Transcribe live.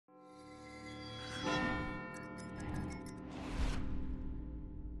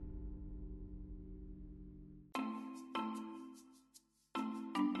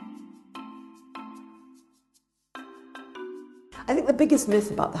I think the biggest myth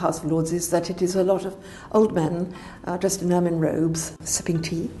about the House of Lords is that it is a lot of old men dressed in ermine robes, sipping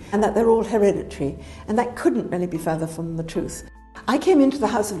tea, and that they're all hereditary, and that couldn't really be further from the truth. I came into the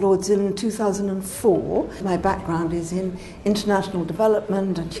House of Lords in 2004. My background is in international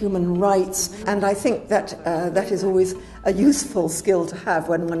development and human rights, and I think that that is always a useful skill to have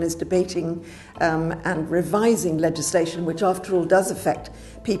when one is debating and revising legislation, which after all does affect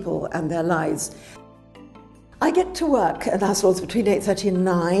people and their lives. I get to work at the House of Lords between 8:30 and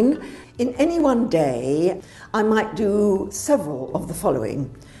 9. In any one day, I might do several of the following.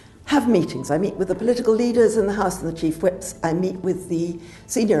 Have meetings. I meet with the political leaders in the House and the Chief Whips. I meet with the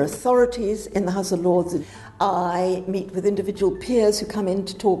senior authorities in the House of Lords. I meet with individual peers who come in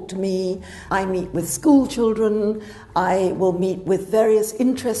to talk to me. I meet with school children. I will meet with various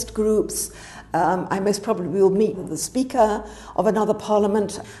interest groups. I most probably will meet with the Speaker of another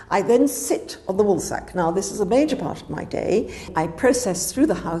Parliament. I then sit on the woolsack. Now, this is a major part of my day. I process through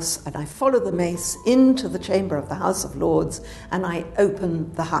the House and I follow the mace into the chamber of the House of Lords and I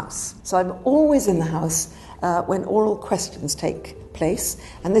open the House. So I'm always in the House when oral questions take place,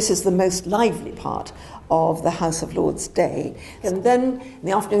 and this is the most lively part of the House of Lords day. And then in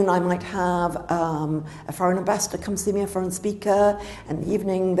the afternoon I might have a foreign ambassador come see me, a foreign speaker, and in the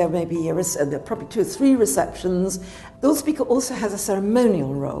evening there may be there are probably 2 or 3 receptions. The Lord Speaker also has a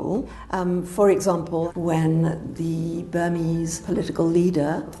ceremonial role. For example, when the Burmese political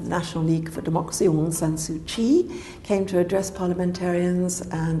leader of the National League for Democracy, Aung San Suu Kyi, came to address parliamentarians,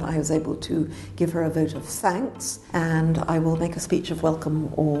 and I was able to give her a vote of thanks, and I will make a speech of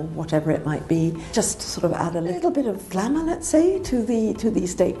welcome or whatever it might be, just to sort of add a little bit of glamour, let's say, to the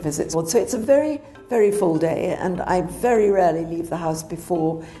state visits. So it's a very, very full day, and I very rarely leave the House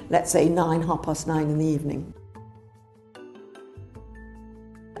before, let's say, 9:30 in the evening.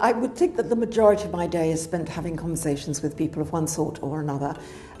 I would think that the majority of my day is spent having conversations with people of one sort or another.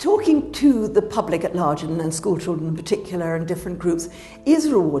 Talking to the public at large, and school children in particular, and different groups,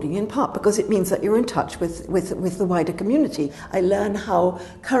 is rewarding in part because it means that you're in touch with the wider community. I learn how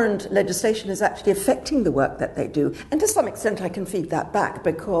current legislation is actually affecting the work that they do. And to some extent I can feed that back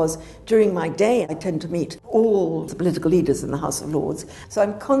because during my day I tend to meet all the political leaders in the House of Lords. So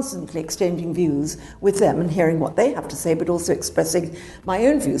I'm constantly exchanging views with them and hearing what they have to say, but also expressing my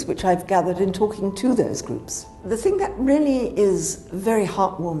own views, which I've gathered in talking to those groups. The thing that really is very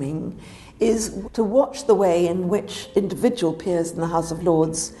heartwarming is to watch the way in which individual peers in the House of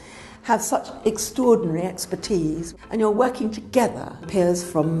Lords have such extraordinary expertise, and you're working together, peers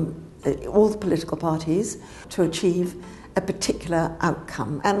from all the political parties, to achieve a particular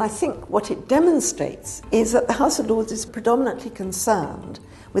outcome. And I think what it demonstrates is that the House of Lords is predominantly concerned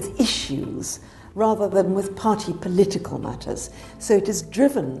with issues rather than with party political matters. So it is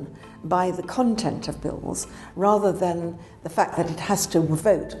driven by the content of bills rather than the fact that it has to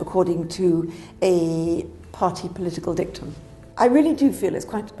vote according to a party political dictum. I really do feel it's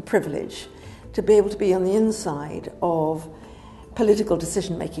quite a privilege to be able to be on the inside of political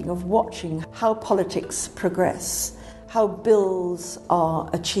decision making, of watching how politics progress, how bills are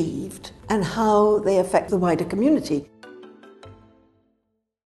achieved, and how they affect the wider community.